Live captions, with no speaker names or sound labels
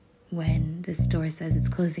when the store says it's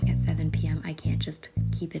closing at 7 p.m., I can't just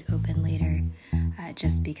keep it open later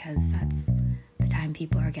just because that's the time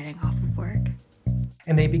people are getting off of work.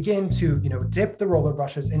 And they begin to, dip the roller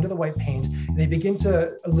brushes into the white paint. And they begin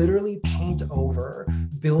to literally paint over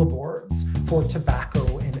billboards for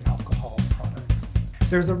tobacco and alcohol products.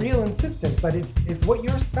 There's a real insistence that if what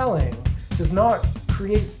you're selling does not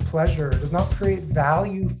create pleasure, does not create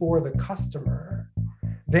value for the customer,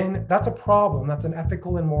 then that's a problem. That's an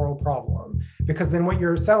ethical and moral problem, because then what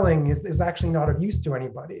you're selling is actually not of use to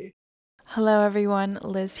anybody. Hello everyone,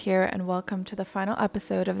 Liz here, and welcome to the final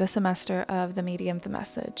episode of the semester of The Medium, The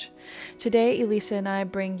Message. Today, Elisa and I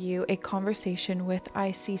bring you a conversation with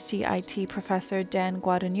ICCIT professor Dan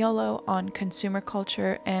Guadagnolo on consumer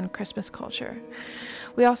culture and Christmas culture.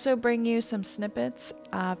 We also bring you some snippets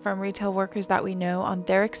from retail workers that we know on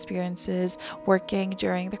their experiences working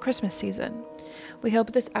during the Christmas season. We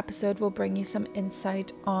hope this episode will bring you some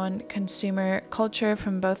insight on consumer culture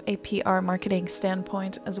from both a PR marketing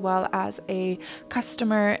standpoint as well as a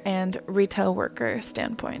customer and retail worker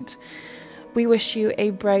standpoint. We wish you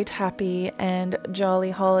a bright, happy, and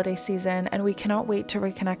jolly holiday season, and we cannot wait to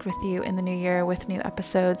reconnect with you in the new year with new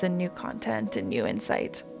episodes and new content and new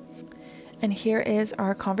insight. And here is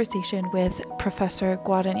our conversation with Professor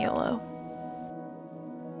Guadagnolo.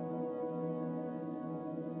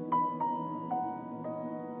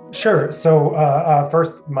 Sure. So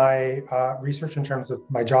first, my research in terms of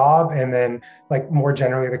my job, and then more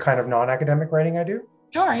generally the kind of non-academic writing I do.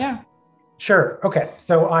 Sure, yeah. Sure. Okay.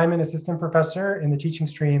 So I'm an assistant professor in the teaching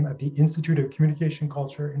stream at the Institute of Communication,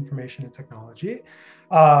 Culture, Information, and Technology,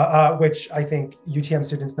 which I think UTM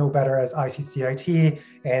students know better as ICCIT.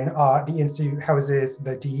 And the institute houses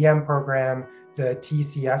the DEM program, the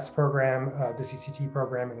TCS program, the CCT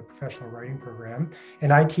program, and the professional writing program.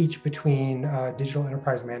 And I teach between digital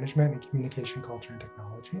enterprise management and communication, culture, and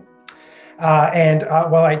technology.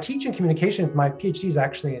 While I teach in communications, my PhD is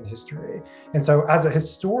actually in history. And so as a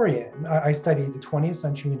historian, I study the 20th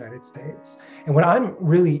century United States. And what I'm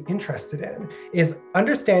really interested in is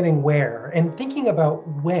understanding where and thinking about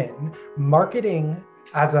when marketing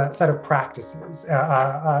as a set of practices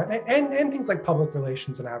and things like public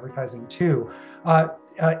relations and advertising too,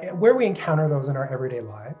 where we encounter those in our everyday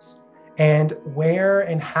lives, and where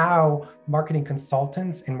and how marketing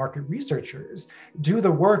consultants and market researchers do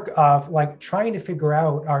the work of trying to figure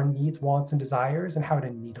out our needs, wants, and desires and how to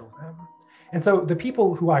needle them. And so the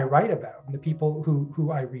people who I write about and the people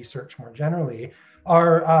who I research more generally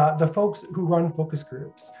are the folks who run focus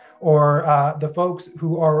groups, or the folks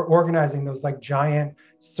who are organizing those giant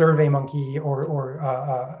Survey Monkey or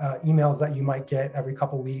emails that you might get every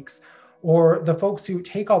couple of weeks, or the folks who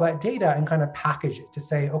take all that data and kind of package it to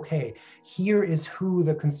say, okay, here is who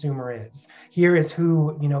the consumer is. Here is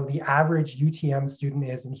who, the average UTM student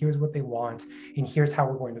is, and here's what they want, and here's how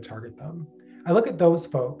we're going to target them. I look at those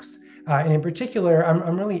folks, and in particular,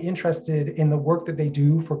 I'm really interested in the work that they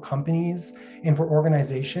do for companies and for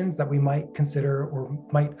organizations that we might consider or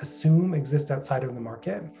might assume exist outside of the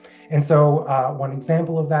market. And so one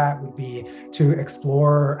example of that would be to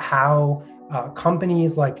explore how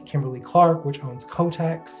companies like Kimberly-Clark, which owns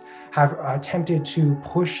Kotex, have attempted to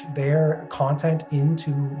push their content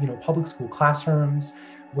into public school classrooms,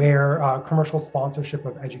 where commercial sponsorship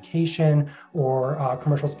of education or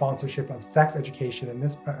commercial sponsorship of sex education in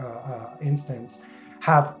this instance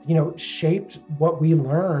have shaped what we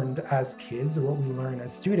learned as kids or what we learn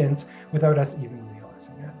as students without us even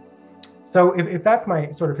realizing it. So if that's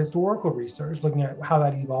my sort of historical research, looking at how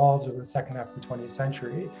that evolves over the second half of the 20th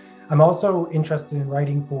century, I'm also interested in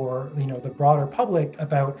writing for the broader public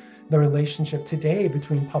about the relationship today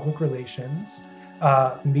between public relations,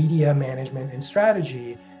 media management and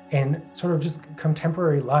strategy, and sort of just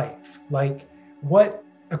contemporary life.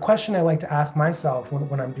 A question I like to ask myself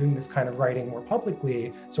when I'm doing this kind of writing more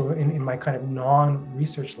publicly, so in my kind of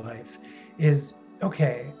non-research life, is,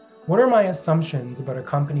 okay, what are my assumptions about a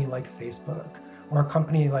company like Facebook or a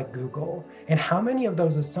company like Google? And how many of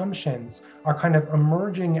those assumptions are kind of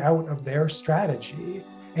emerging out of their strategy?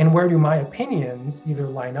 And where do my opinions either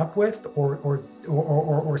line up with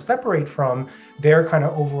or separate from their kind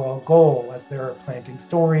of overall goal as they're planting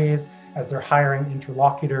stories, as they're hiring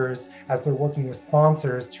interlocutors, as they're working with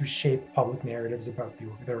sponsors to shape public narratives about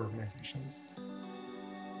their organizations?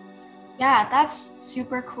 Yeah, that's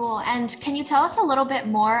super cool. And can you tell us a little bit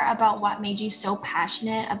more about what made you so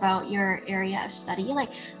passionate about your area of study?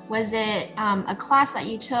 Was it a class that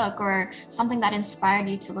you took or something that inspired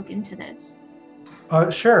you to look into this?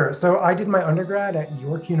 Sure. So I did my undergrad at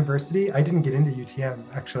York University. I didn't get into UTM,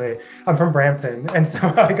 actually. I'm from Brampton. And so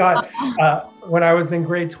I got, when I was in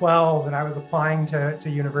grade 12 and I was applying to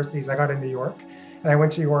universities, I got into York. And I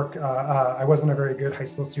went to York. I wasn't a very good high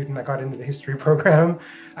school student. I got into the history program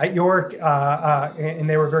at York, and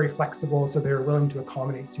they were very flexible. So they were willing to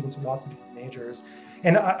accommodate students with lots of different majors.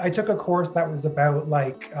 And I took a course that was about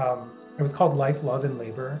it was called Life, Love, and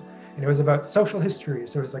Labor. And it was about social history.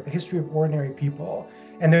 So it was like the history of ordinary people.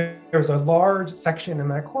 And there was a large section in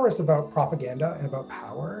that course about propaganda and about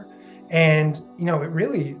power. And, it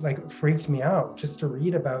really freaked me out just to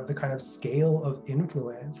read about the kind of scale of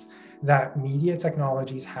influence that media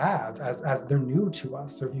technologies have as they're new to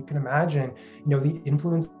us. So if you can imagine, the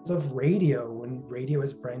influence of radio when radio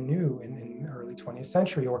is brand new in the early 20th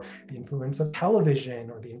century, or the influence of television,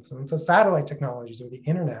 or the influence of satellite technologies, or the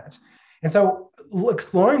internet. And so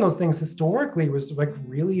exploring those things historically was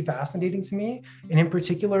really fascinating to me, and in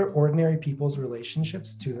particular, ordinary people's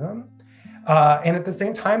relationships to them. And at the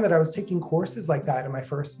same time that I was taking courses like that in my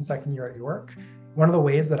first and second year at York, one of the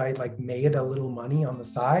ways that I made a little money on the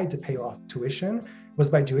side to pay off tuition was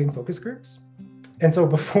by doing focus groups. And so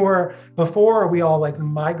before we all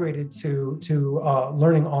migrated to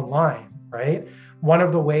learning online, right? One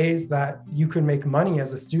of the ways that you could make money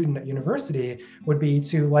as a student at university would be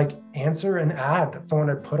to answer an ad that someone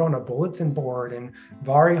had put on a bulletin board in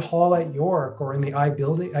Vary Hall at York or in the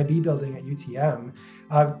IB building at UTM,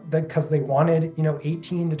 because they wanted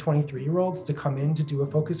 18 to 23-year-olds to come in to do a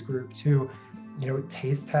focus group to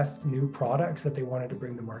taste test new products that they wanted to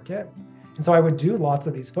bring to market. And so I would do lots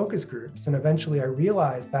of these focus groups, and eventually I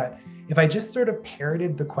realized that if I just sort of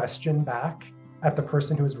parroted the question back at the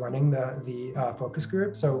person who was running the focus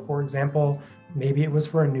group. So for example, maybe it was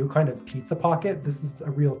for a new kind of pizza pocket. This is a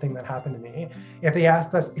real thing that happened to me. If they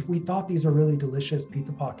asked us if we thought these were really delicious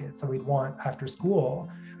pizza pockets that we'd want after school,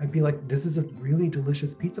 I'd be like, this is a really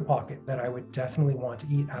delicious pizza pocket that I would definitely want to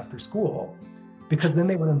eat after school. Because then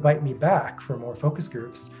they would invite me back for more focus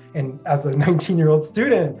groups. And as a 19-year-old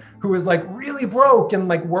student who was really broke and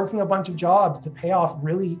working a bunch of jobs to pay off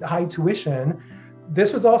really high tuition,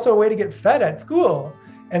 this was also a way to get fed at school.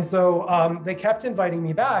 And so they kept inviting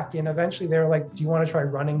me back. And eventually they were like, do you want to try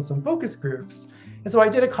running some focus groups? And so I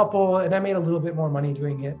did a couple, and I made a little bit more money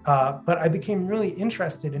doing it. But I became really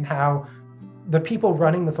interested in how the people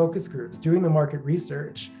running the focus groups, doing the market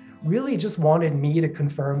research, really just wanted me to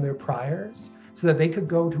confirm their priors so that they could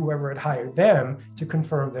go to whoever had hired them to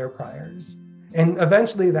confirm their priors. And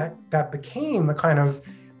eventually that became a kind of,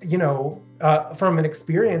 from an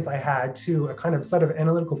experience I had to a kind of set of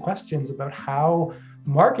analytical questions about how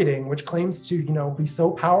marketing, which claims to, be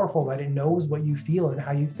so powerful that it knows what you feel and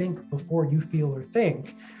how you think before you feel or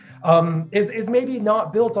think, is maybe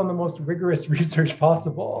not built on the most rigorous research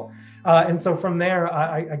possible. And so from there,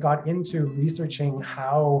 I got into researching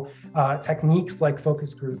how techniques like the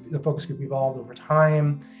focus group evolved over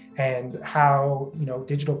time, and how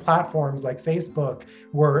digital platforms like Facebook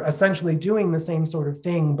were essentially doing the same sort of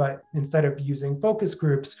thing, but instead of using focus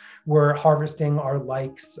groups, were harvesting our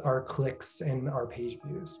likes, our clicks, and our page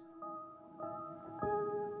views.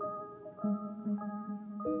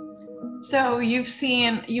 So you've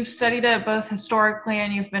studied it both historically,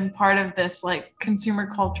 and you've been part of this consumer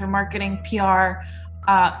culture, marketing, PR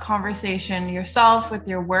conversation yourself with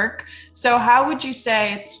your work. So how would you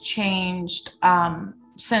say it's changed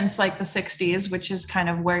since the 60s, which is kind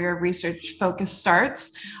of where your research focus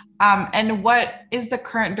starts? And what is the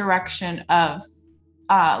current direction of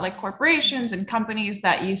corporations and companies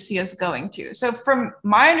that you see us going to? So from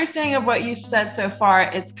my understanding of what you've said so far,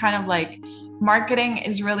 it's kind of marketing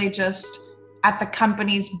is really just at the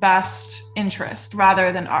company's best interest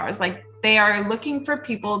rather than ours. They are looking for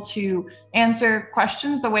people to answer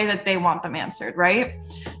questions the way that they want them answered, right?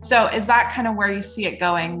 So is that kind of where you see it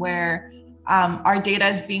going, where our data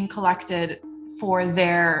is being collected for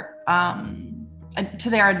their to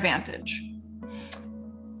their advantage?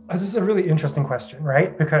 This is a really interesting question,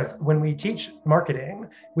 right? Because when we teach marketing,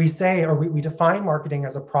 we say, or we define marketing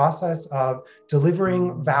as a process of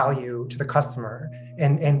delivering value to the customer.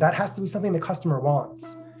 And that has to be something the customer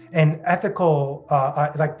wants. And ethical,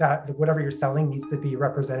 that, whatever you're selling needs to be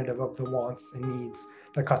representative of the wants and needs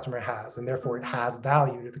the customer has, and therefore it has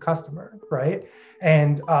value to the customer, right?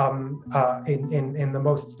 And in the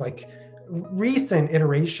most recent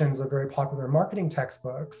iterations of very popular marketing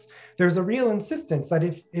textbooks, there's a real insistence that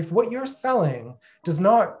if what you're selling does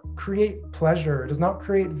not create pleasure, does not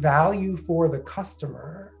create value for the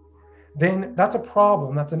customer, then that's a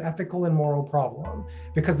problem. That's an ethical and moral problem,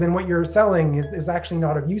 because then what you're selling is actually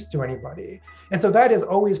not of use to anybody. And so that is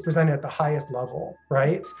always presented at the highest level,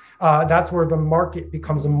 right? That's where the market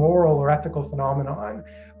becomes a moral or ethical phenomenon.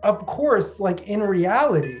 Of course, like in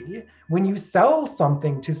reality, when you sell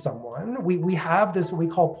something to someone, we have this what we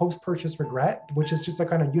call post-purchase regret, which is just a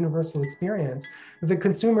kind of universal experience that the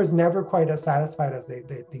consumer is never quite as satisfied as they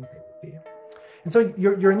think they would be. And so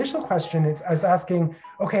your initial question is asking,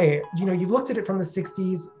 okay, you've looked at it from the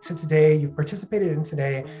 60s to today, you've participated in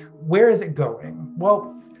today, where is it going?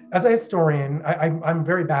 Well, as a historian, I'm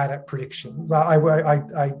very bad at predictions. I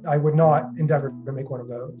would not endeavor to make one of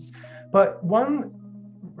those. But one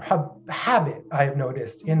habit I have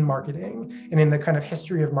noticed in marketing and in the kind of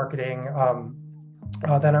history of marketing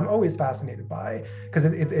that I'm always fascinated by, because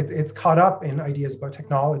it's caught up in ideas about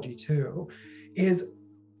technology too, is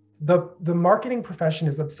the marketing profession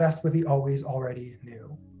is obsessed with the always already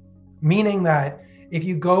new. Meaning that if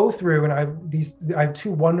you go through, and I have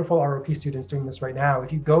two wonderful ROP students doing this right now,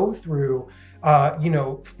 if you go through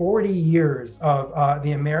 40 years of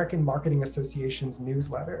the American Marketing Association's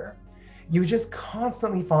newsletter, you just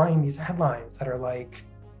constantly find these headlines that are like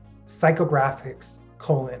psychographics,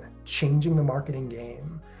 changing the marketing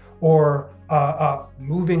game, or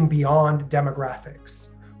moving beyond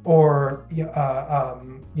demographics, or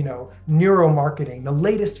neuromarketing, the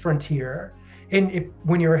latest frontier. And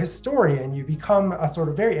when you're a historian, you become a sort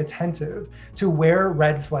of very attentive to where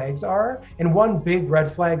red flags are. And one big red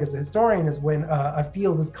flag as a historian is when a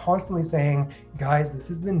field is constantly saying, guys, this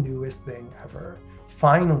is the newest thing ever.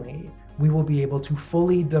 Finally, we will be able to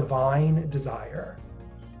fully divine desire.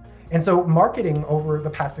 And so marketing over the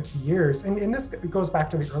past 60 years, and this goes back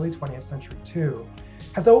to the early 20th century too,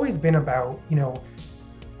 has always been about,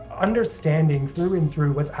 understanding through and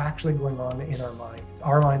through what's actually going on in our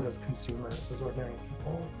minds as consumers, as ordinary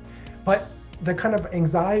people. But the kind of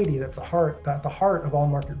anxiety that's at the heart of all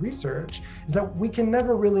market research is that we can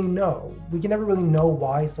never really know. We can never really know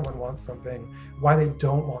why someone wants something, why they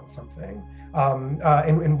don't want something,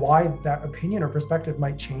 and why that opinion or perspective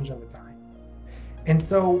might change over time. And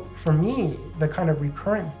so for me, the kind of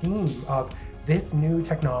recurrent theme of this new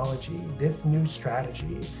technology, this new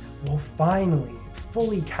strategy will finally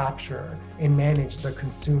fully capture and manage the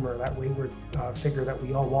consumer, that wayward figure that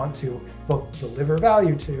we all want to both deliver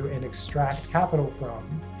value to and extract capital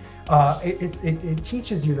from. It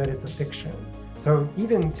teaches you that it's a fiction. So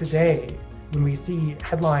even today, when we see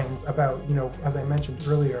headlines about, as I mentioned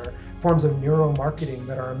earlier, forms of neuromarketing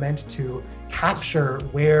that are meant to capture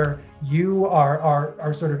where you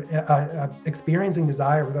are sort of experiencing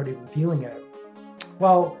desire without even feeling it.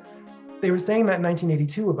 Well, they were saying that in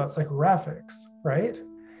 1982 about psychographics, right?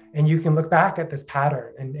 And you can look back at this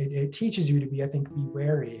pattern, and it teaches you to be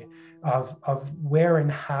wary of where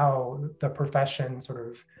and how the profession sort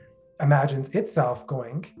of imagines itself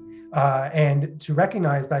going, and to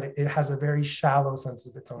recognize that it has a very shallow sense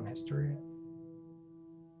of its own history.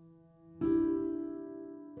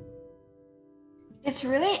 It's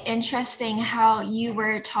really interesting how you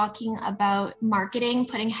were talking about marketing,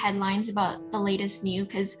 putting headlines about the latest new,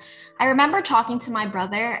 because I remember talking to my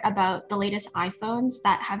brother about the latest iPhones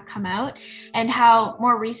that have come out, and how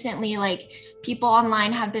more recently, like, people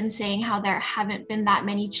online have been saying how there haven't been that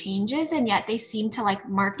many changes, and yet they seem to like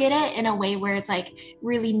market it in a way where it's like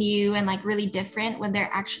really new and like really different when there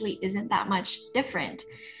actually isn't that much different.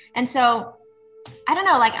 And so I don't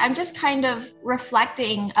know, like, I'm just kind of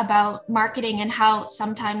reflecting about marketing and how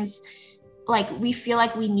sometimes like we feel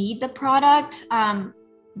like we need the product,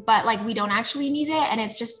 but like we don't actually need it. And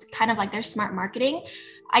it's just kind of like there's smart marketing.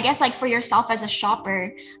 I guess, like, for yourself as a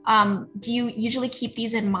shopper, do you usually keep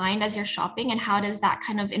these in mind as you're shopping, and how does that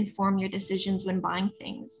kind of inform your decisions when buying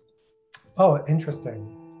things? Oh,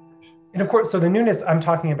 interesting. And of course, so the newness I'm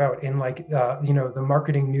talking about in like, the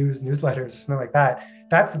marketing newsletters, something like that,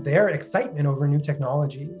 that's their excitement over new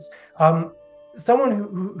technologies. Someone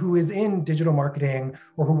who is in digital marketing,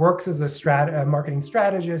 or who works as a marketing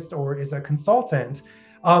strategist or is a consultant,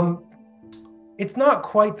 it's not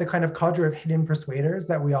quite the kind of cadre of hidden persuaders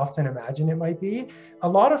that we often imagine it might be. A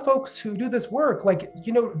lot of folks who do this work,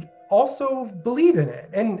 also believe in it,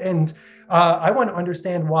 and I want to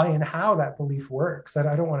understand why and how that belief works. And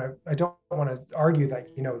I don't want to argue that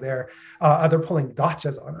they're pulling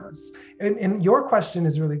gotchas on us. And your question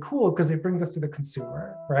is really cool because it brings us to the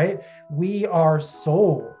consumer, right? We are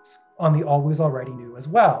sold on the always already new as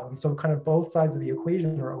well, and so kind of both sides of the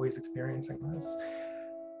equation are always experiencing this.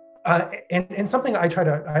 And something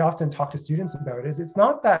I often talk to students about is it's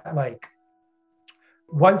not that like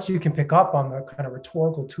once you can pick up on the kind of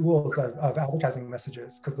rhetorical tools of advertising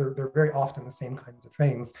messages, because they're very often the same kinds of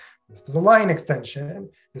things. This is a line extension.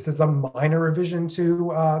 This is a minor revision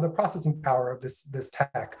to the processing power of this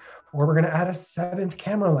tech, or we're going to add a 7th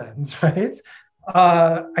camera lens, right?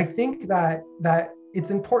 I think that it's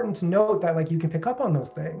important to note that like you can pick up on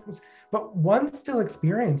those things, but one still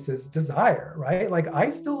experiences desire, right? Like I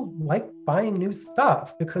still like buying new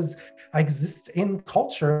stuff because I exist in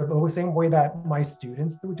culture the same way that my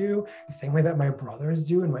students do, the same way that my brothers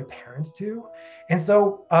do and my parents do. And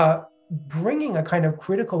so bringing a kind of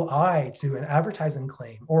critical eye to an advertising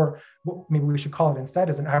claim, or what maybe we should call it instead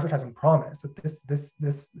as an advertising promise, that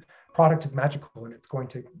this product is magical and it's going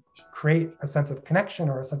to create a sense of connection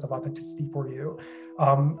or a sense of authenticity for you.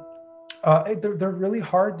 They're really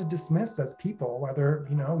hard to dismiss as people, whether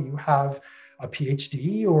you have a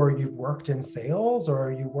PhD or you've worked in sales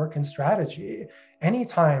or you work in strategy.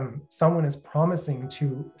 Anytime someone is promising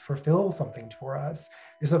to fulfill something for us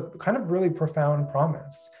is a kind of really profound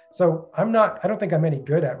promise. So I don't think I'm any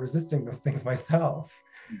good at resisting those things myself.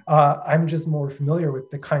 I'm just more familiar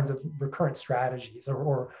with the kinds of recurrent strategies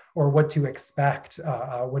or what to expect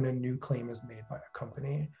when a new claim is made by a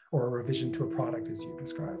company or a revision to a product as you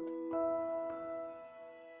described.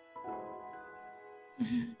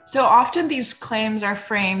 So often these claims are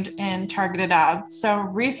framed in targeted ads. So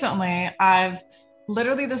recently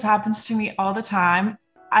this happens to me all the time.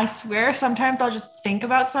 I swear sometimes I'll just think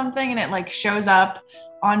about something and it like shows up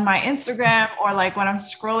on my Instagram or like when I'm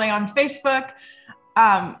scrolling on Facebook.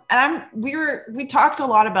 And we talked a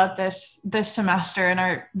lot about this semester in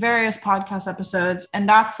our various podcast episodes, and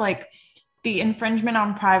that's like the infringement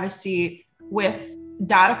on privacy with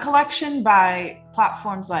data collection by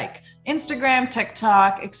platforms like Instagram,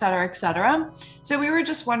 TikTok, et cetera, et cetera. So we were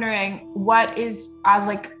just wondering what is, as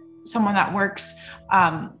like someone that works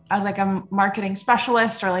as like a marketing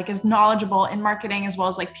specialist or like is knowledgeable in marketing as well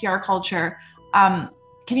as like PR culture,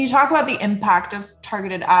 can you talk about the impact of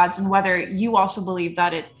targeted ads and whether you also believe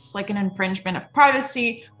that it's like an infringement of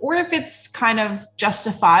privacy or if it's kind of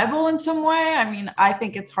justifiable in some way? I mean, I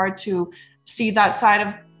think it's hard to see that side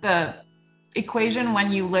of the equation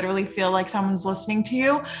when you literally feel like someone's listening to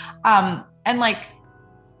you, and like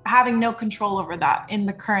having no control over that in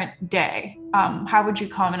the current day. How would you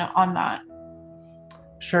comment on that?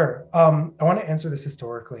 Sure. I want to answer this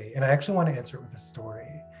historically, and I actually want to answer it with a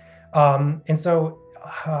story. And so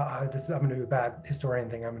I'm going to do a bad historian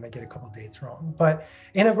thing. I'm going to get a couple of dates wrong. But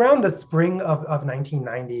in around the spring of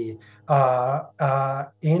 1990,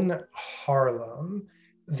 in Harlem,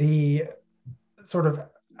 the sort of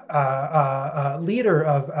leader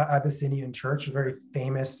of Abyssinian Church, a very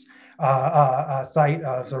famous site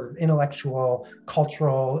of sort of intellectual,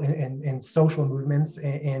 cultural, and social movements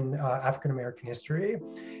in African-American history.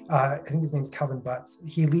 I think his name's Calvin Butts.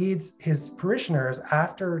 He leads his parishioners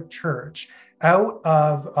after church out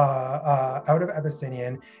of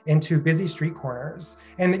Abyssinian into busy street corners.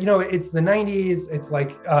 And it's the 90s. It's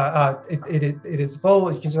like it is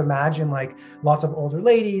full. You can just imagine like lots of older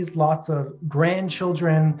ladies, lots of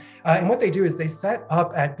grandchildren. And what they do is they set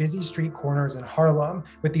up at busy street corners in Harlem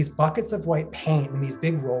with these buckets of white paint and these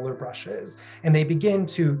big roller brushes. And they begin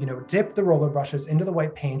to dip the roller brushes into the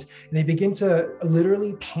white paint. And they begin to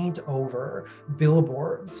literally paint over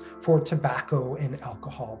billboards for tobacco and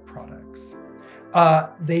alcohol products.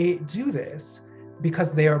 They do this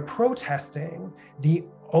because they are protesting the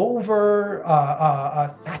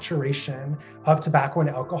saturation of tobacco and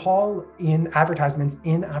alcohol in advertisements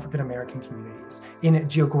in African-American communities, in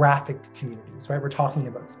geographic communities, right? We're talking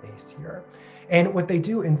about space here. And what they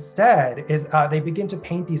do instead is they begin to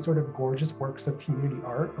paint these sort of gorgeous works of community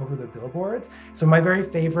art over the billboards. So my very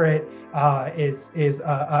favorite is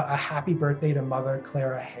a happy birthday to Mother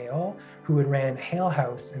Clara Hale, who had ran Hale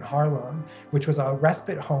House in Harlem, which was a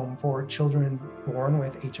respite home for children born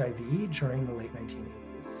with HIV during the late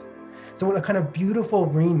 1980s. So a kind of beautiful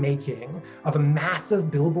remaking of a massive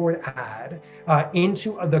billboard ad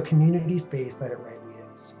into the community space that it rightly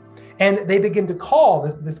is. And they begin to call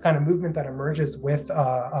this kind of movement that emerges with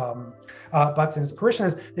Butts and his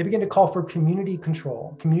parishioners, they begin to call for community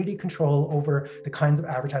control over the kinds of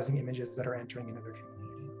advertising images that are entering into their community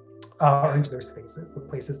or into their spaces, the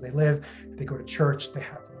places they live, they go to church, they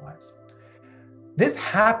have their lives. This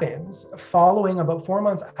happens following about 4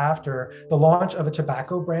 months after the launch of a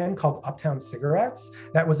tobacco brand called Uptown Cigarettes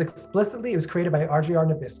that was it was created by RGR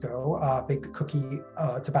Nabisco, a big cookie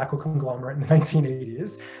tobacco conglomerate in the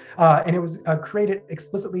 1980s. And it was created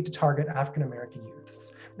explicitly to target African-American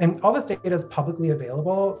youths. And all this data is publicly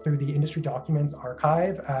available through the Industry Documents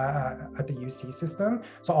Archive at the UC system.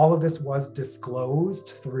 So all of this was disclosed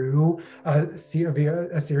through a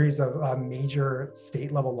series of major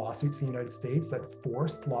state-level lawsuits in the United States that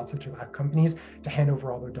forced lots of tobacco companies to hand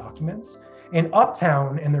over all their documents. And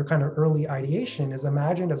Uptown and their kind of early ideation is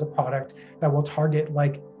imagined as a product that will target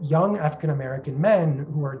like young African-American men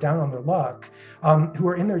who are down on their luck, who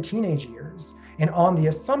are in their teenage years. And on the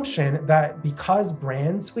assumption that because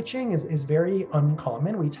brand switching is very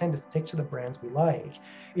uncommon, we tend to stick to the brands we like.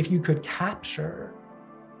 If you could capture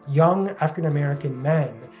young African-American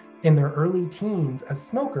men in their early teens as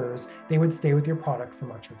smokers, they would stay with your product for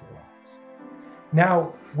much of their lives.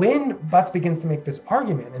 Now, when Butts begins to make this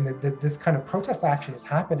argument and this kind of protest action is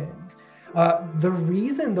happening, the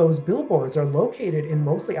reason those billboards are located in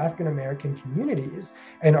mostly African-American communities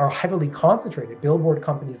and are heavily concentrated, billboard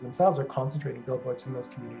companies themselves are concentrating billboards in those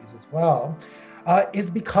communities as well, is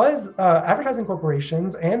because advertising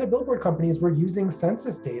corporations and the billboard companies were using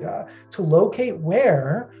census data to locate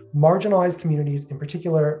where marginalized communities, in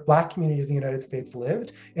particular Black communities in the United States,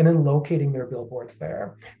 lived, and then locating their billboards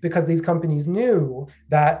there. Because these companies knew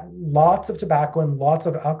that lots of tobacco and lots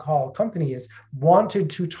of alcohol companies wanted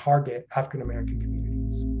to target African-American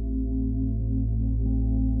communities.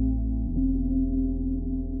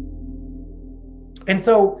 And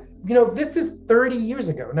so, this is 30 years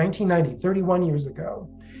ago, 1990, 31 years ago.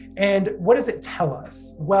 And what does it tell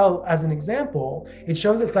us? Well, as an example, it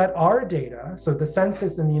shows us that our data, so the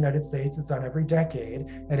census in the United States is done every decade,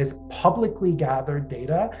 that is publicly gathered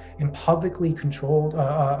data and publicly controlled,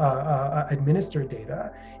 administered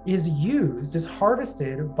data, is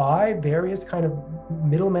harvested by various kind of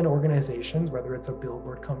middlemen organizations, whether it's a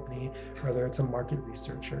billboard company, whether it's a market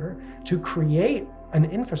researcher, to create an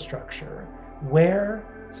infrastructure where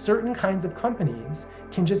certain kinds of companies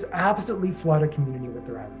can just absolutely flood a community with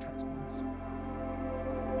their advertisements.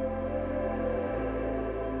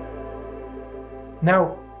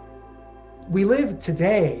 Now, we live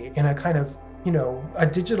today in a kind of, a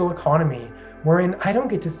digital economy wherein I don't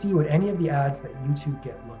get to see what any of the ads that YouTube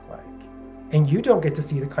get look like. And you don't get to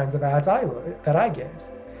see the kinds of ads that I get.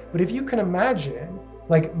 But if you can imagine,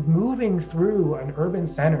 like moving through an urban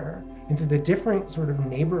center into the different sort of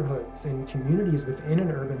neighborhoods and communities within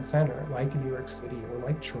an urban center, like New York City or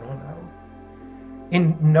like Toronto,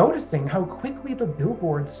 and noticing how quickly the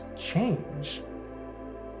billboards change,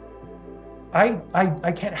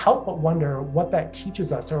 I can't help but wonder what that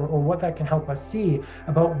teaches us or what that can help us see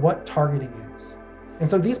about what targeting is. And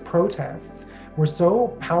so these protests were so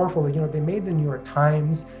powerful that, they made the New York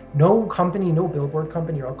Times. No company, no billboard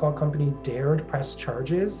company or alcohol company dared press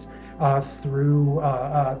charges through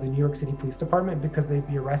the New York City Police Department because they'd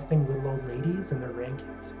be arresting little old ladies and their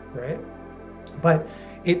grandkids, right? But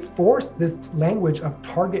it forced this language of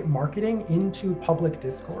target marketing into public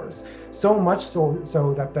discourse, so much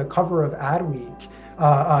so that the cover of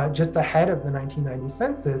Adweek, just ahead of the 1990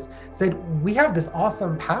 census, said, we have this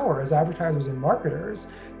awesome power as advertisers and marketers.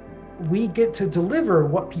 We get to deliver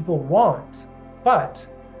what people want, but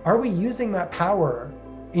are we using that power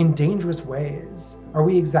in dangerous ways? Are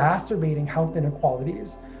we exacerbating health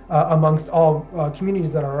inequalities amongst all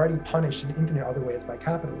communities that are already punished in infinite other ways by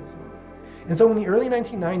capitalism? And so in the early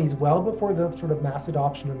 1990s, well before the sort of mass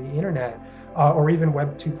adoption of the internet, or even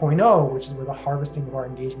Web 2.0, which is where the harvesting of our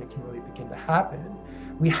engagement can really begin to happen,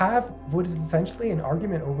 we have what is essentially an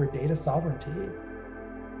argument over data sovereignty.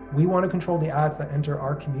 We want to control the ads that enter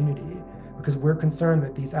our community because we're concerned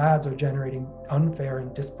that these ads are generating unfair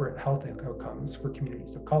and disparate health outcomes for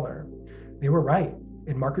communities of color. They were right,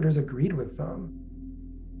 and marketers agreed with them.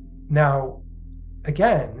 Now,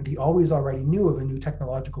 again, the always already knew of a new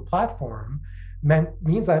technological platform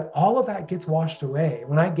means that all of that gets washed away.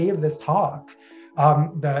 When I gave this talk,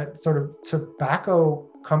 the sort of tobacco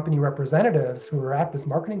company representatives who were at this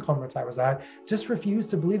marketing conference I was at just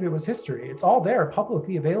refused to believe it was history. It's all there,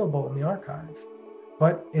 publicly available in the archive.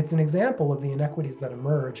 But it's an example of the inequities that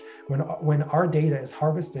emerge when our data is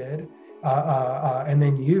harvested and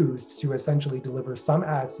then used to essentially deliver some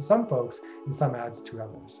ads to some folks and some ads to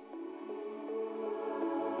others.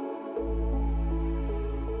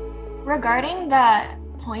 Regarding the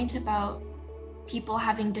point about people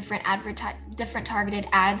having different targeted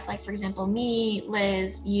ads, like for example, me,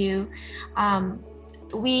 Liz, you,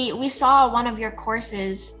 we saw one of your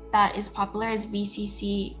courses that is popular is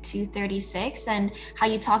VCC 236, and how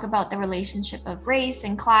you talk about the relationship of race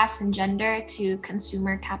and class and gender to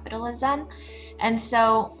consumer capitalism. And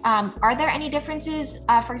so are there any differences,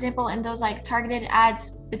 for example, in those like targeted ads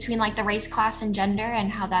between like the race, class, and gender,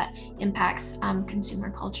 and how that impacts consumer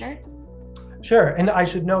culture? Sure, and I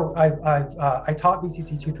should note, I taught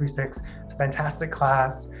VCC 236. It's a fantastic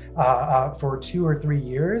class for 2 or 3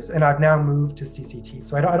 years, and I've now moved to CCT.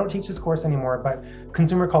 So I don't teach this course anymore, but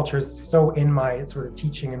consumer culture is so in my sort of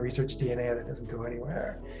teaching and research DNA that it doesn't go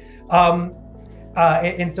anywhere.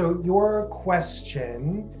 And so your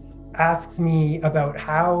question asks me about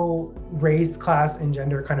how race, class, and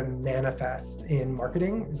gender kind of manifest in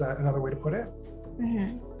marketing. Is that another way to put it?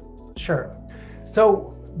 Mm-hmm. Sure.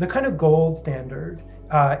 So the kind of gold standard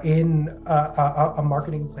in a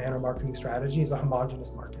marketing plan or marketing strategy is a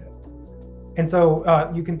homogeneous market. And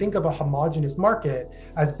so you can think of a homogeneous market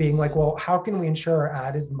as being like, well, how can we ensure our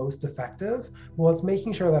ad is most effective? Well, it's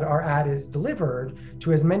making sure that our ad is delivered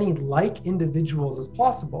to as many like individuals as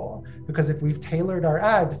possible. Because if we've tailored our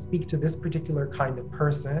ad to speak to this particular kind of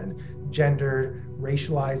person, gendered,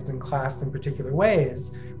 racialized, and classed in particular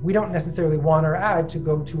ways, we don't necessarily want our ad to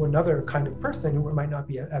go to another kind of person who it might not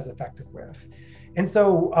be as effective with. And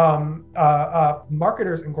so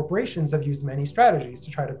marketers and corporations have used many strategies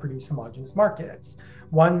to try to produce homogeneous markets.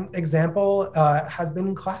 One example has been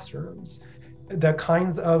in classrooms. The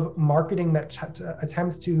kinds of marketing that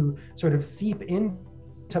attempts to sort of seep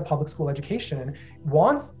into public school education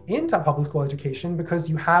wants into public school education because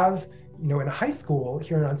you have, in a high school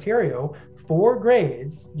here in Ontario, 4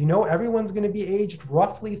 grades, everyone's going to be aged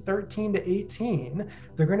roughly 13 to 18.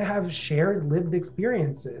 They're going to have shared lived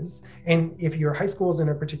experiences. And if your high school is in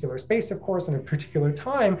a particular space, of course, in a particular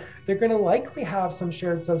time, they're going to likely have some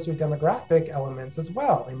shared sociodemographic elements as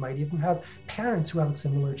well. They might even have parents who have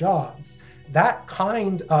similar jobs. That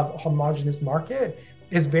kind of homogeneous market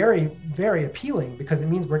is very, very appealing because it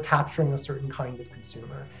means we're capturing a certain kind of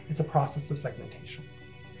consumer. It's a process of segmentation.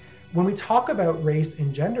 When we talk about race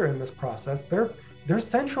and gender in this process, they're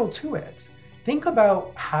central to it. Think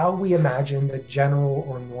about how we imagine the general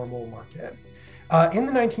or normal market. In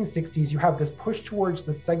the 1960s, you have this push towards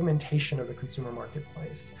the segmentation of the consumer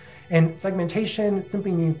marketplace. And segmentation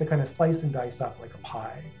simply means to kind of slice and dice up like a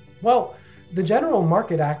pie. Well, the general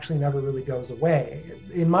market actually never really goes away.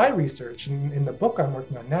 In my research, in the book I'm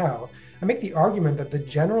working on now, I make the argument that the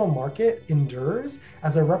general market endures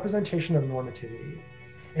as a representation of normativity.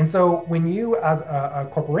 And so when you, as a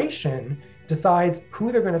corporation, decides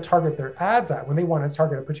who they're going to target their ads at, when they want to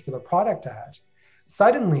target a particular product ad,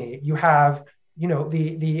 suddenly you have,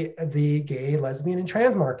 the gay, lesbian, and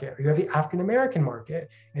trans market, or you have the African American market,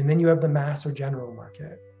 and then you have the mass or general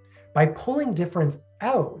market. By pulling difference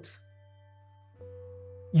out,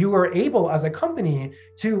 you are able, as a company,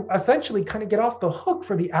 to essentially kind of get off the hook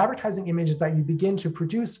for the advertising images that you begin to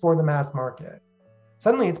produce for the mass market.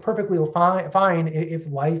 Suddenly, it's perfectly fine if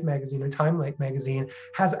Life magazine or Time magazine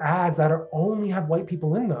has ads that only have white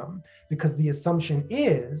people in them, because the assumption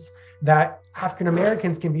is that African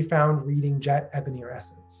Americans can be found reading Jet, Ebony, or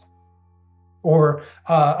Essence, or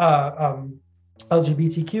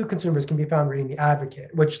LGBTQ consumers can be found reading The Advocate,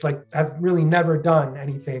 which has really never done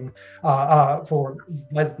anything for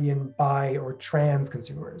lesbian, bi, or trans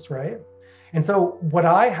consumers, right? And so what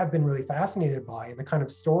I have been really fascinated by, and the kind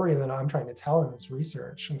of story that I'm trying to tell in this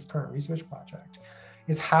research, in this current research project,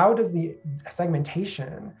 is how does the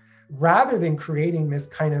segmentation, rather than creating this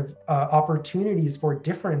kind of opportunities for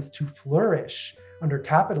difference to flourish under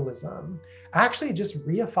capitalism, actually just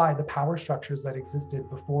reify the power structures that existed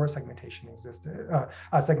before segmentation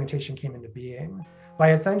came into being,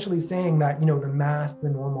 by essentially saying that, the mass, the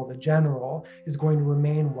normal, the general is going to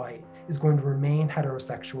remain white, is going to remain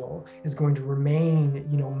heterosexual, is going to remain,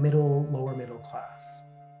 lower middle class.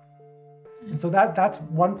 And so that's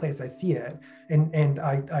one place I see it. And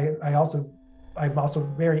I'm also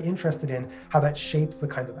very interested in how that shapes the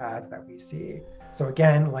kinds of ads that we see. So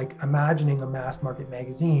again, imagining a mass market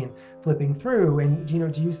magazine flipping through, and do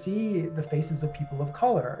you see the faces of people of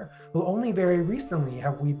color? Well, only very recently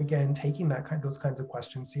have we begun taking those kinds of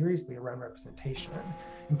questions seriously around representation.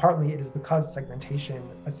 And partly it is because segmentation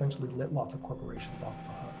essentially lit lots of corporations off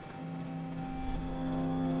the hook.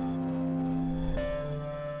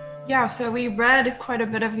 Yeah, so we read quite a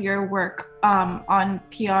bit of your work on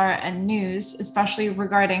PR and news, especially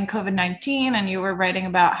regarding COVID-19, and you were writing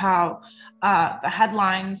about how the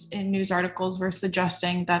headlines in news articles were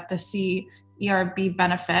suggesting that the CERB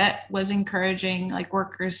benefit was encouraging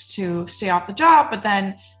workers to stay off the job, but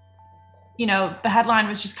then, the headline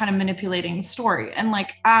was just kind of manipulating the story. And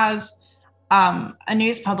as a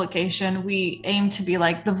news publication, we aim to be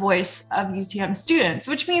like the voice of UTM students,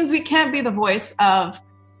 which means we can't be the voice of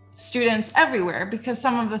students everywhere, because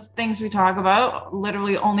some of the things we talk about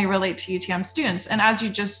literally only relate to UTM students. And as you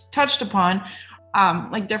just touched upon,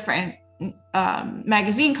 like different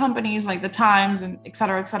magazine companies like the Times and et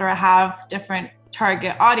cetera, have different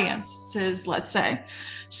target audiences, let's say.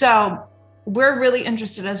 So we're really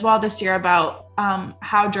interested as well this year about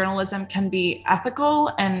how journalism can be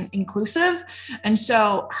ethical and inclusive. And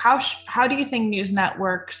so how do you think news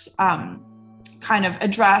networks kind of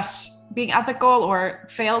address being ethical or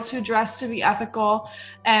fail to address to be ethical?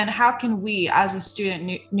 And how can we, as a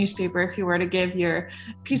student newspaper, if you were to give your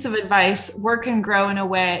piece of advice, work and grow in a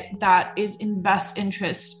way that is in best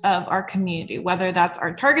interest of our community, whether that's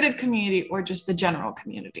our targeted community or just the general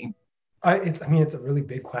community? It's a really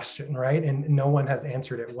big question, right? And no one has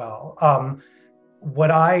answered it well.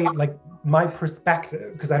 My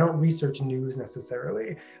perspective, because I don't research news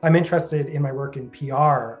necessarily, I'm interested in my work in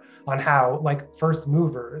PR on how, like, first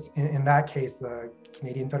movers, in that case, the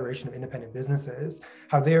Canadian Federation of Independent Businesses,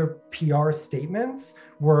 how their PR statements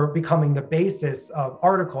were becoming the basis of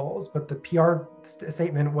articles, but the PR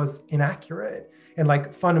statement was inaccurate and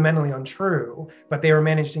like fundamentally untrue, but they were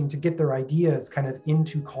managing to get their ideas kind of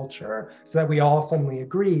into culture so that we all suddenly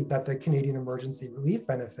agreed that the Canadian Emergency Relief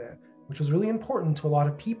Benefit, which was really important to a lot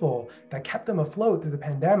of people that kept them afloat through the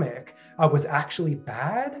pandemic, was actually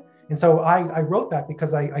bad. And so I wrote that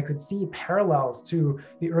because I could see parallels to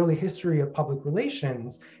the early history of public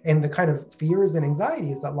relations and the kind of fears and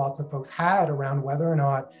anxieties that lots of folks had around whether or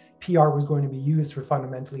not PR was going to be used for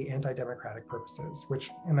fundamentally anti-democratic purposes,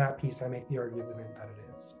 which in that piece I make the argument that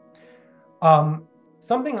it is.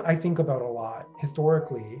 Something I think about a lot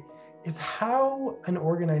historically is how an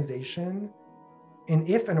organization, and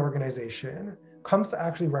if an organization, comes to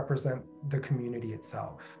actually represent the community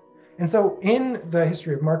itself. And so in the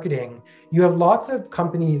history of marketing, you have lots of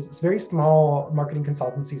companies, very small marketing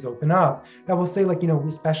consultancies open up that will say, like, we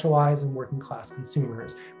specialize in working class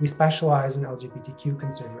consumers. We specialize in LGBTQ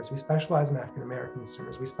consumers. We specialize in African-American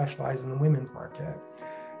consumers. We specialize in the women's market.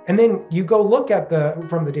 And then you go look at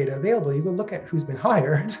from the data available, you go look at who's been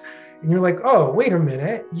hired. And you're like, oh, wait a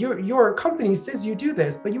minute, your company says you do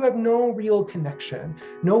this, but you have no real connection,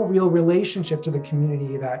 no real relationship to the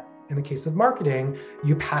community that, in the case of marketing,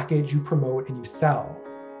 you package, you promote, and you sell.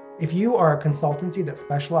 If you are a consultancy that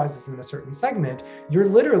specializes in a certain segment, you're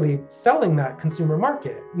literally selling that consumer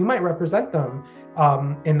market. You might represent them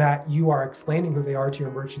in that you are explaining who they are to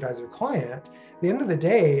your merchandiser client. At the end of the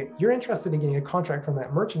day, you're interested in getting a contract from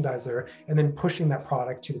that merchandiser and then pushing that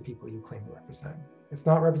product to the people you claim to represent. It's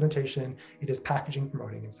not representation, it is packaging,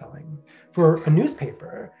 promoting, and selling. For a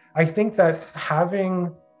newspaper, I think that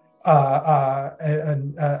having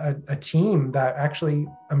a team that actually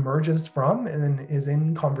emerges from and is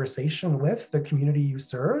in conversation with the community you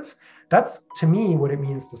serve, that's, to me, what it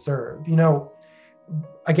means to serve.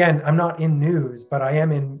 Again, I'm not in news, but I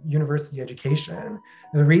am in university education.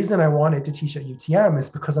 The reason I wanted to teach at UTM is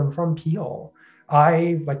because I'm from Peel.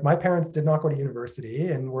 My parents did not go to university,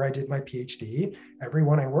 and where I did my PhD,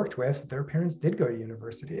 everyone I worked with, their parents did go to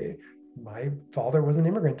university. My father was an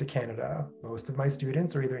immigrant to Canada. Most of my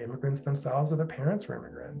students are either immigrants themselves or their parents were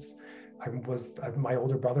immigrants. My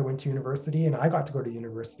older brother went to university and I got to go to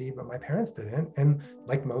university, but my parents didn't. And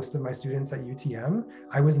like most of my students at UTM,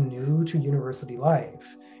 I was new to university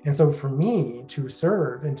life. And so for me to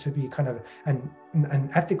serve and to be kind of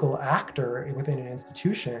an ethical actor within an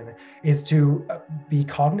institution is to be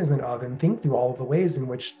cognizant of and think through all of the ways in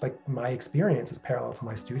which, like, my experience is parallel to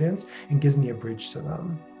my students and gives me a bridge to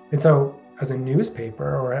them. And so as a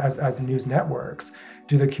newspaper or as news networks,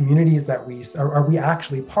 do the communities that are we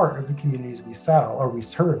actually part of the communities we sell, or we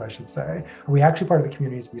serve, I should say? Are we actually part of the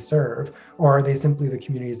communities we serve, or are they simply the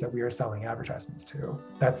communities that we are selling advertisements to?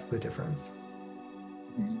 That's the difference.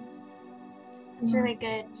 That's really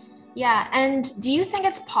good. Yeah. And do you think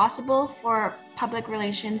it's possible for public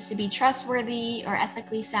relations to be trustworthy or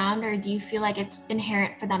ethically sound, or do you feel like it's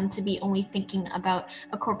inherent for them to be only thinking about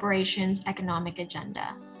a corporation's economic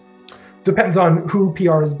agenda? Depends on who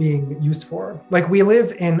PR is being used for. Like, we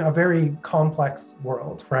live in a very complex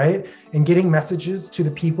world, right? And getting messages to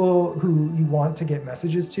the people who you want to get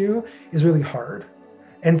messages to is really hard.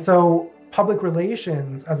 And so public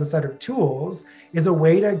relations as a set of tools is a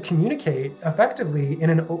way to communicate effectively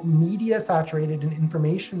in a media-saturated and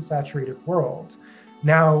information-saturated world.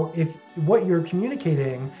 Now, if what you're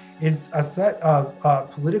communicating is a set of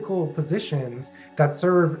political positions that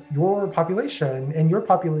serve your population, and your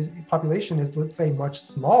population is, let's say, much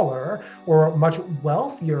smaller or much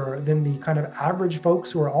wealthier than the kind of average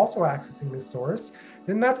folks who are also accessing this source,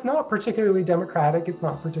 then that's not particularly democratic, it's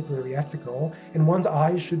not particularly ethical, and one's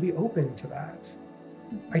eyes should be open to that.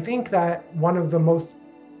 I think that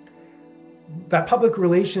that public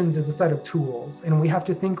relations is a set of tools, and we have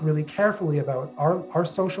to think really carefully about our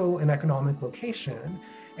social and economic location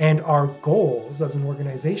and our goals as an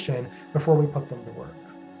organization before we put them to work.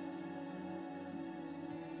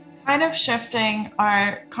 Kind of shifting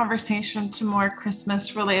our conversation to more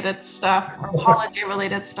Christmas related stuff, or holiday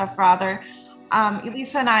related stuff rather.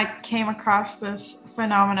 Elisa and I came across this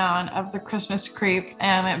phenomenon of the Christmas creep,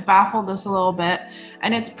 and it baffled us a little bit.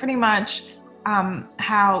 And it's pretty much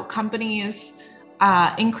how companies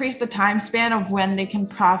increase the time span of when they can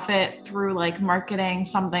profit through like marketing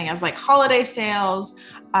something as like holiday sales.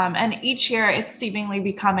 And each year it's seemingly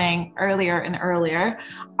becoming earlier and earlier,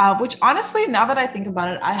 which honestly, now that I think about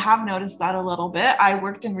it, I have noticed that a little bit. I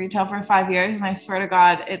worked in retail for 5 years, and I swear to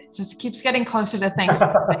God, it just keeps getting closer to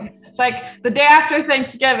Thanksgiving. It's like the day after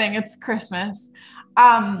Thanksgiving, it's Christmas.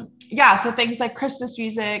 So things like Christmas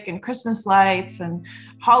music and Christmas lights and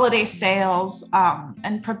holiday sales,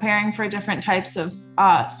 and preparing for different types of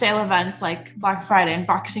sale events like Black Friday and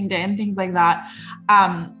Boxing Day and things like that.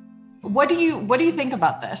 What do you think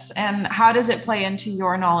about this, and how does it play into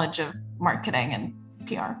your knowledge of marketing and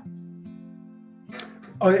PR?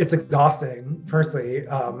 Oh, it's exhausting. Firstly,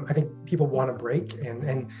 I think people want a break,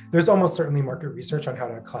 and there's almost certainly market research on how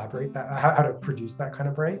to collaborate that, how to produce that kind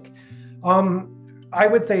of break. I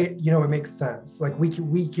would say, it makes sense. Like we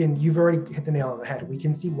can, you've already hit the nail on the head. We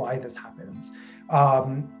can see why this happens.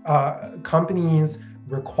 Companies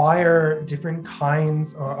require different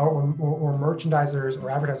kinds, or merchandisers or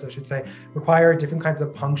advertisers, I should say, require different kinds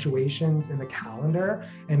of punctuations in the calendar.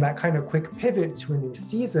 And that kind of quick pivot to a new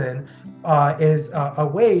season is a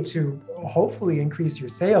way to hopefully increase your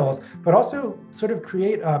sales, but also sort of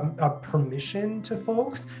create a permission to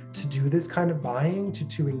folks to do this kind of buying,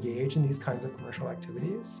 to engage in these kinds of commercial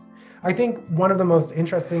activities. I think one of the most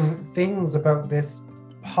interesting things about this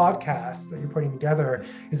podcast that you're putting together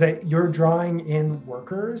is that you're drawing in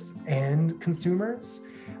workers and consumers.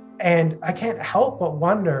 And I can't help but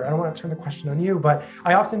wonder, I don't want to turn the question on you, but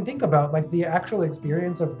I often think about like the actual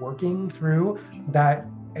experience of working through that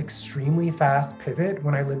extremely fast pivot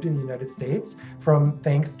when I lived in the United States, from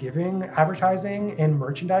Thanksgiving advertising and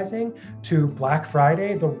merchandising to Black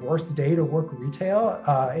Friday, the worst day to work retail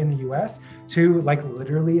in the US, to like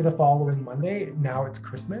literally the following Monday, now it's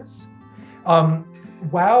Christmas.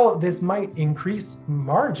 While this might increase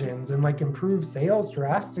margins and like improve sales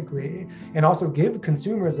drastically, and also give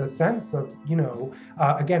consumers a sense of,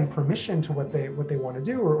 again, permission to what they want to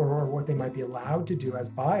do, or what they might be allowed to do as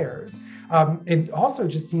buyers, it also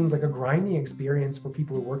just seems like a grinding experience for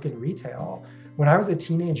people who work in retail. When I was a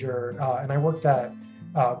teenager and I worked at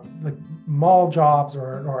like mall jobs,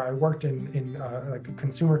 or I worked in like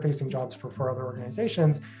consumer-facing jobs for other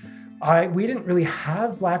organizations, we didn't really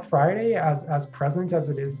have Black Friday as present as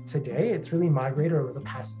it is today. It's really migrated over the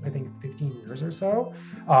past, I think, 15 years or so,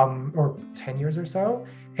 or 10 years or so.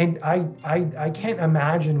 And I can't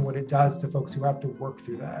imagine what it does to folks who have to work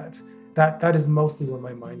through that. That is mostly where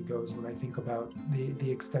my mind goes when I think about the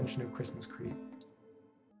extension of Christmas creep.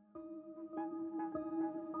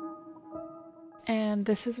 And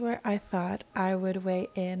this is where I thought I would weigh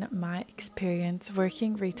in my experience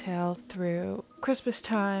working retail through Christmas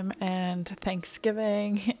time and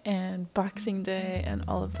Thanksgiving and Boxing Day and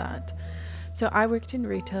all of that. So I worked in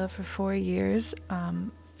retail for 4 years,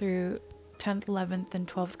 through 10th, 11th, and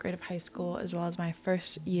 12th grade of high school, as well as my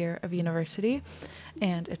first year of university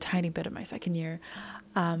and a tiny bit of my second year.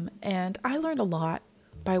 And I learned a lot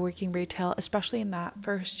by working retail, especially in that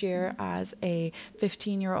first year as a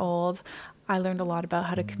 15-year-old. I learned a lot about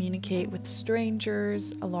how to communicate with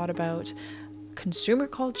strangers, a lot about consumer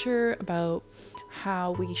culture, about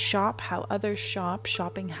how we shop, how others shop,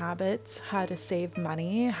 shopping habits, how to save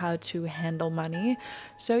money, how to handle money.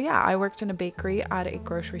 So yeah, I worked in a bakery at a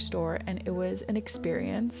grocery store, and it was an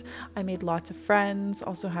experience. I made lots of friends,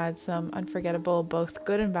 also had some unforgettable, both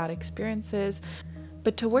good and bad experiences.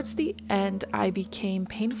 But towards the end, I became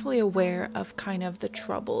painfully aware of kind of the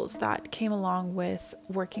troubles that came along with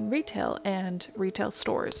working retail and retail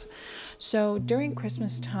stores. So during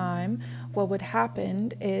Christmas time, what would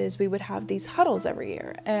happen is we would have these huddles every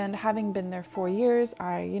year. And having been there 4 years,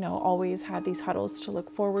 I, always had these huddles to look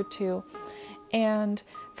forward to. And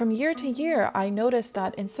from year to year, I noticed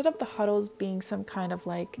that instead of the huddles being some kind of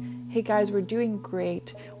like, hey guys, we're doing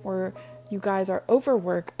great, or You guys are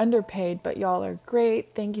overworked, underpaid, but y'all are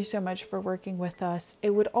great. Thank you so much for working with us.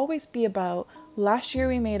 It would always be about, last year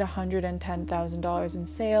we made $110,000 in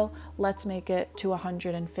sale. Let's make it to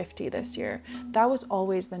 150 this year. That was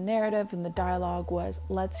always the narrative, and the dialogue was,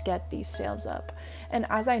 let's get these sales up. And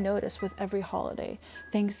as I noticed with every holiday,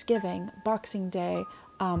 Thanksgiving, Boxing Day,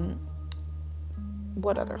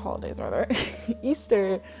 what other holidays are there?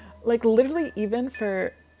 Easter, like literally even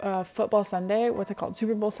for football Sunday, what's it called?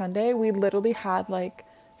 Super Bowl Sunday, we literally had like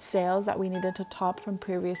sales that we needed to top from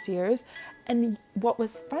previous years. And what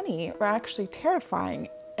was funny, or actually terrifying,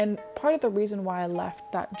 and part of the reason why I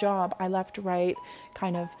left that job, I left right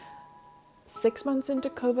kind of 6 months into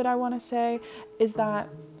COVID, I want to say, is that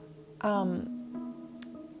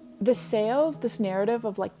the sales, this narrative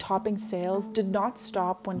of like topping sales did not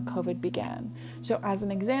stop when COVID began. So as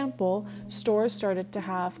an example, stores started to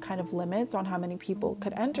have kind of limits on how many people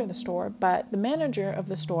could enter the store, but the manager of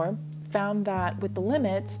the store found that with the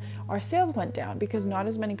limits, our sales went down because not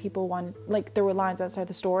as many people wanted, like there were lines outside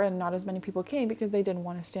the store and not as many people came because they didn't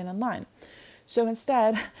want to stand in line. So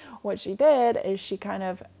instead, what she did is she kind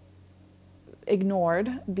of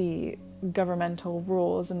ignored the governmental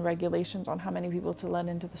rules and regulations on how many people to let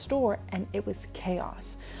into the store, and it was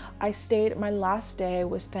chaos. I stayed, my last day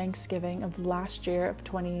was Thanksgiving of last year of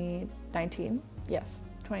 2019. Yes,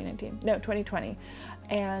 2019. No, 2020.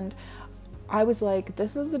 And I was like,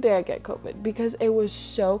 this is the day I get COVID, because it was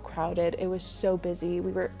so crowded. It was so busy.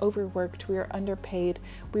 We were overworked. We were underpaid.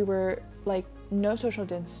 We were like no social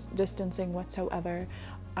distancing whatsoever.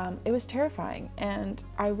 It was terrifying. And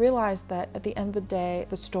I realized that at the end of the day,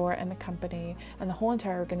 the store and the company and the whole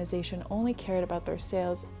entire organization only cared about their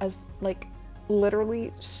sales as like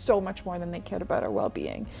literally so much more than they cared about our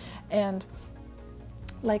well-being. And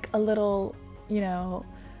like a little, you know,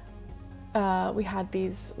 we had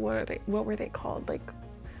these, what were they called? Like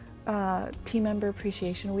team member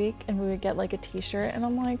appreciation week, and we would get like a t-shirt, and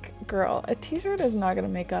I'm like, girl, a t-shirt is not gonna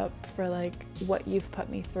make up for like what you've put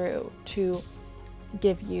me through to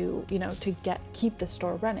give you, you know, to keep the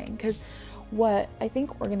store running. Because what I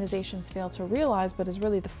think organizations fail to realize, but is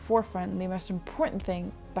really the forefront and the most important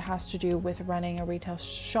thing that has to do with running a retail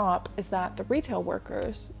shop, is that the retail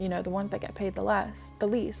workers, you know, the ones that get paid the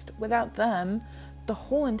least, without them, the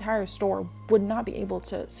whole entire store would not be able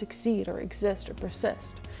to succeed or exist or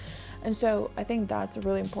persist. And so I think that's a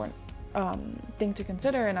really important thing to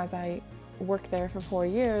consider. And as I worked there for 4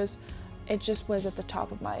 years, it just was at the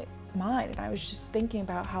top of my mind, and I was just thinking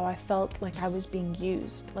about how I felt like I was being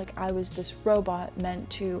used, like I was this robot meant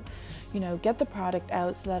to, you know, get the product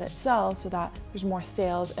out so that it sells, so that there's more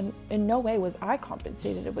sales, and in no way was I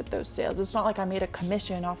compensated with those sales. It's not like I made a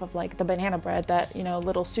commission off of like the banana bread that, you know,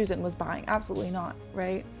 little Susan was buying. Absolutely not,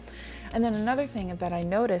 right? And then another thing that I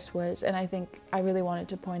noticed was, and I think I really wanted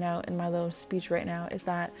to point out in my little speech right now, is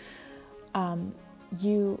that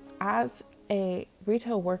you, as a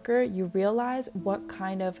retail worker, you realize what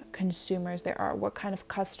kind of consumers there are, what kind of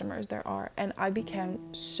customers there are. And I became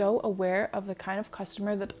so aware of the kind of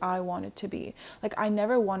customer that I wanted to be. Like, I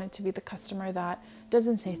never wanted to be the customer that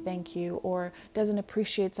doesn't say thank you, or doesn't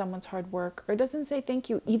appreciate someone's hard work, or doesn't say thank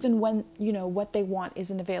you even when, you know, what they want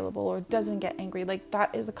isn't available, or doesn't get angry. Like,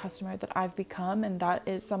 that is the customer that I've become, and that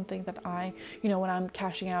is something that I, you know, when I'm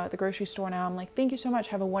cashing out at the grocery store now, I'm like, thank you so much,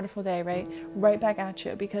 have a wonderful day, right back at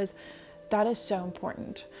you, because that is so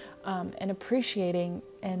important. And appreciating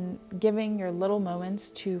and giving your little moments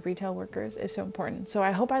to retail workers is so important. So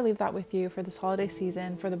I hope I leave that with you for this holiday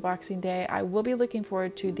season, for the Boxing Day. I will be looking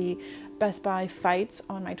forward to the Best Buy fights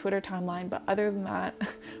on my Twitter timeline. But other than that,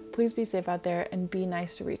 please be safe out there and be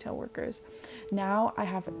nice to retail workers. Now I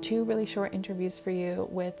have 2 really short interviews for you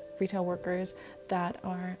with retail workers that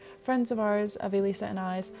are friends of ours, of Elisa and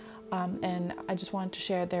I's. And I just wanted to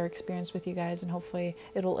share their experience with you guys, and hopefully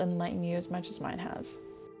it'll enlighten you as much as mine has.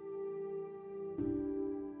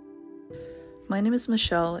 My name is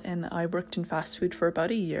Michelle, and I worked in fast food for about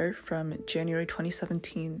a year, from January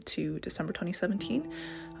 2017 to December 2017.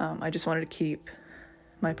 I just wanted to keep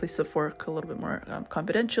my place of work a little bit more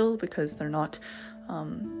confidential, because they're not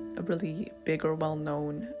a really big or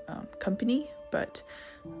well-known company, but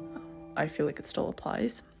I feel like it still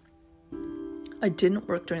applies. I didn't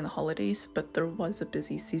work during the holidays, but there was a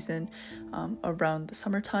busy season around the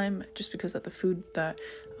summertime, just because of the food that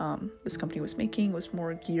this company was making was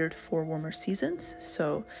more geared for warmer seasons.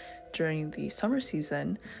 So during the summer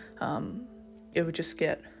season, it would just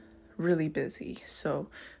get really busy. So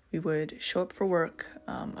we would show up for work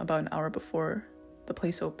about an hour before the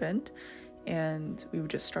place opened, and we would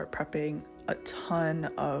just start prepping a ton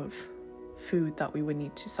of food that we would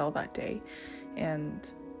need to sell that day.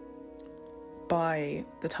 And by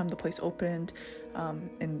the time the place opened,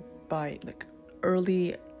 and by like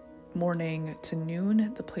early morning to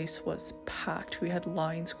noon, the place was packed. We had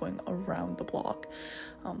lines going around the block,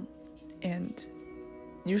 and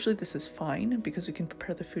usually this is fine because we can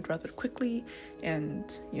prepare the food rather quickly and,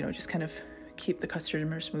 just kind of keep the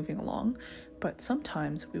customers moving along. But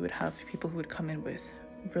sometimes we would have people who would come in with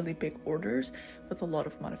really big orders with a lot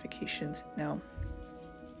of modifications. Now,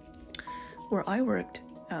 where I worked,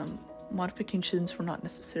 modifications were not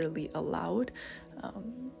necessarily allowed.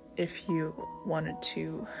 If you wanted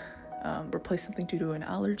to replace something due to an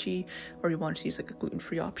allergy, or you wanted to use like a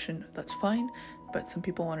gluten-free option, that's fine. But some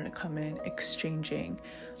people wanted to come in exchanging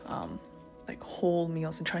like whole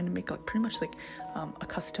meals and trying to make like pretty much like a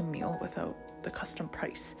custom meal without the custom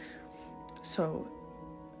price. So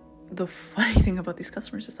the funny thing about these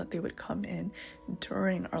customers is that they would come in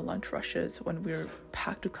during our lunch rushes when we were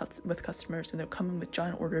packed with customers, and they'd come in with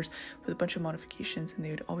giant orders with a bunch of modifications, and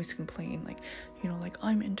they would always complain like,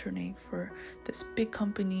 I'm interning for this big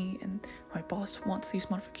company and my boss wants these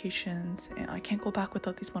modifications and I can't go back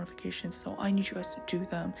without these modifications, so I need you guys to do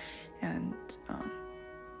them. And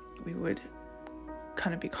we would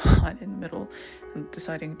kind of be caught in the middle and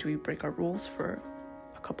deciding, do we break our rules for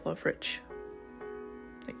a couple of rich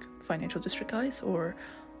like financial district guys, or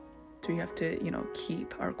do we have to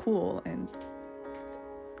keep our cool and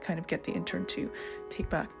kind of get the intern to take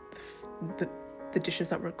back the dishes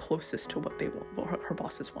that were closest to what her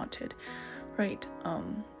bosses wanted, right?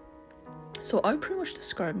 So I would pretty much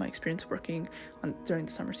describe my experience working during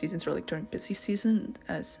the summer seasons, or like during busy season,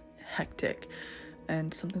 as hectic.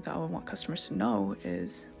 And something that I would want customers to know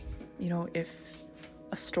is, if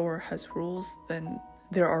a store has rules, then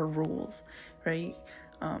there are rules, right?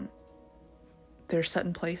 They're set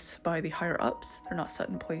in place by the higher ups. They're not set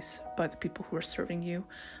in place by the people who are serving you.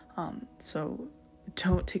 So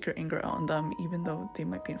don't take your anger out on them, even though they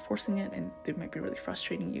might be enforcing it and they might be really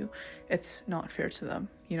frustrating you. It's not fair to them.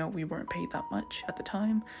 We weren't paid that much at the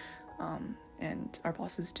time. And our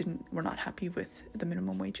bosses were not happy with the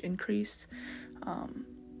minimum wage increase.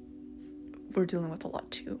 We're dealing with a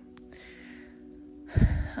lot too.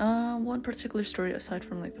 One particular story, aside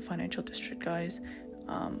from like the financial district guys,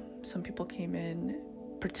 some people came in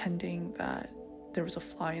pretending that there was a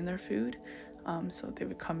fly in their food. So they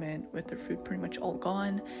would come in with their food pretty much all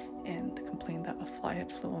gone and complain that a fly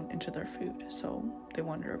had flown into their food. So they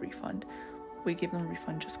wanted a refund. We gave them a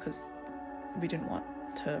refund just because we didn't want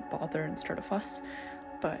to bother and start a fuss.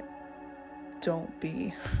 But don't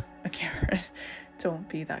be a Karen. Don't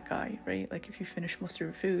be that guy, right? Like, if you finish most of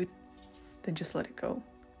your food, then just let it go,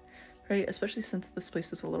 right? Especially since this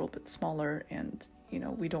place is a little bit smaller and,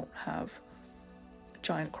 we don't have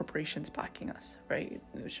giant corporations backing us, right?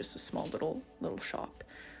 It was just a small little shop.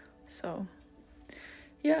 So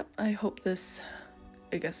yeah, I hope this,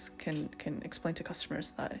 I guess, can explain to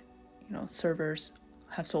customers that, servers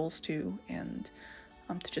have souls too, and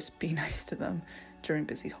to just be nice to them during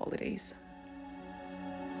busy holidays.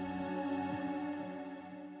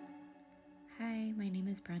 Hi, my name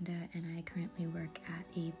is Brenda, and I currently work at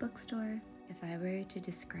a bookstore. If I were to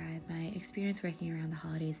describe my experience working around the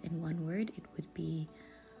holidays in one word, it would be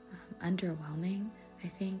underwhelming. I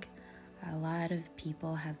think a lot of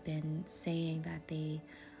people have been saying that they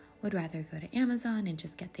would rather go to Amazon and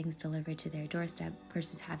just get things delivered to their doorstep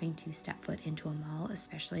versus having to step foot into a mall,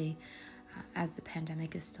 especially as the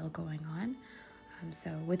pandemic is still going on.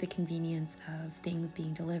 So with the convenience of things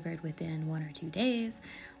being delivered within 1 or 2 days,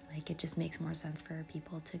 it just makes more sense for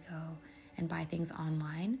people to go and buy things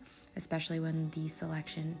online, especially when the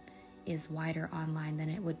selection is wider online than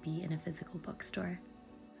it would be in a physical bookstore.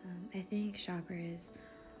 I think shoppers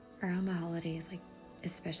around the holidays,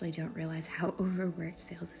 especially don't realize how overworked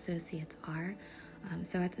sales associates are.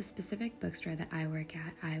 So at the specific bookstore that I work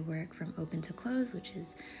at, I work from open to close, which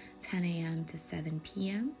is 10 a.m. to 7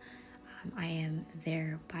 p.m. I am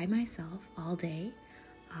there by myself all day.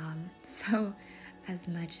 So as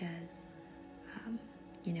much as,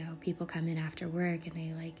 people come in after work and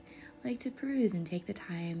they like to peruse and take the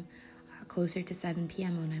time closer to 7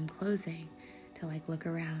 p.m. when I'm closing to look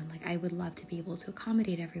around. I would love to be able to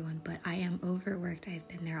accommodate everyone, but I am overworked. I've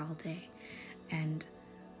been there all day. And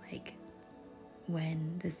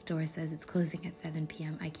when the store says it's closing at 7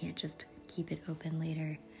 p.m., I can't just keep it open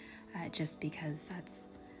later just because that's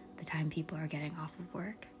the time people are getting off of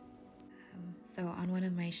work. So on one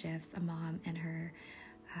of my shifts, a mom and her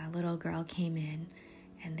little girl came in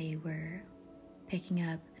and they were picking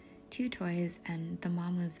up 2 toys, and the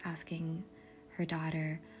mom was asking her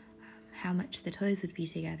daughter how much the toys would be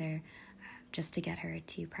together just to get her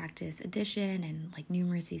to practice addition and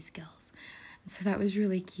numeracy skills. So that was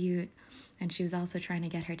really cute. And she was also trying to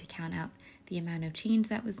get her to count out the amount of change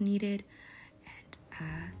that was needed.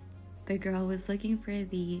 And the girl was looking for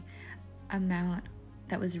the amount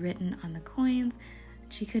that was written on the coins.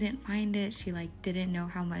 She couldn't find it. She didn't know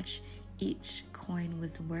how much each coin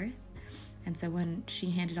was worth. And so when she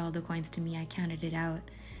handed all the coins to me, I counted it out.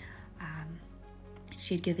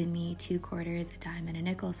 She had given me 2 quarters, a dime, and a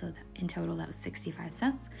nickel, so in total that was 65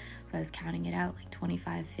 cents. So I was counting it out,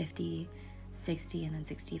 25, 50, 60, and then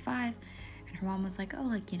 65. And her mom was like,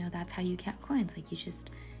 oh, that's how you count coins.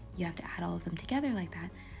 You have to add all of them together like that.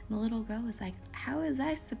 And the little girl was like, how was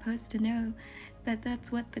I supposed to know that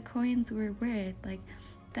that's what the coins were worth?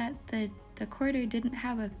 That the quarter didn't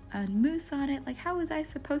have a moose on it. How was I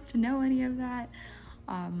supposed to know any of that?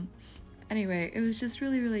 Anyway, it was just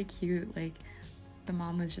really, really cute. The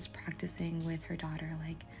mom was just practicing with her daughter,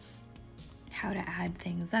 how to add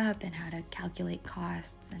things up and how to calculate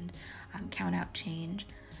costs and count out change.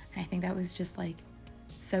 And I think that was just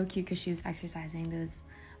so cute because she was exercising those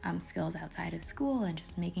skills outside of school and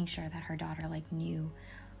just making sure that her daughter knew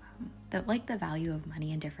that the value of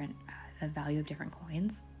money and the value of different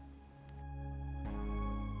coins.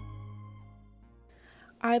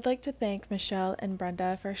 I'd like to thank Michelle and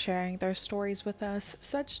Brenda for sharing their stories with us.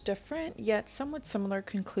 Such different yet somewhat similar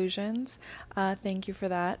conclusions. Thank you for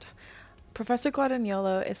that. Professor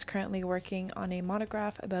Guadagnolo is currently working on a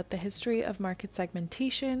monograph about the history of market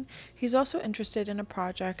segmentation. He's also interested in a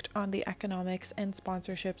project on the economics and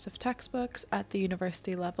sponsorships of textbooks at the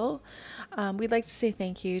university level. We'd like to say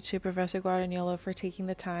thank you to Professor Guadagnolo for taking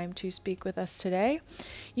the time to speak with us today.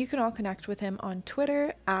 You can all connect with him on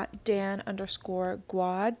Twitter at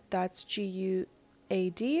Dan_Guad, that's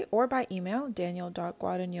GUAD, or by email,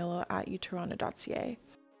 daniel.guadagnolo@utoronto.ca.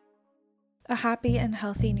 A happy and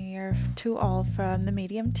healthy new year to all from the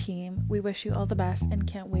Medium team. We wish you all the best and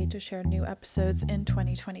can't wait to share new episodes in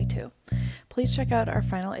 2022. Please check out our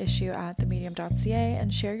final issue at themedium.ca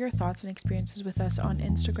and share your thoughts and experiences with us on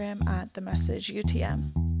Instagram at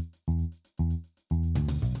themessageutm.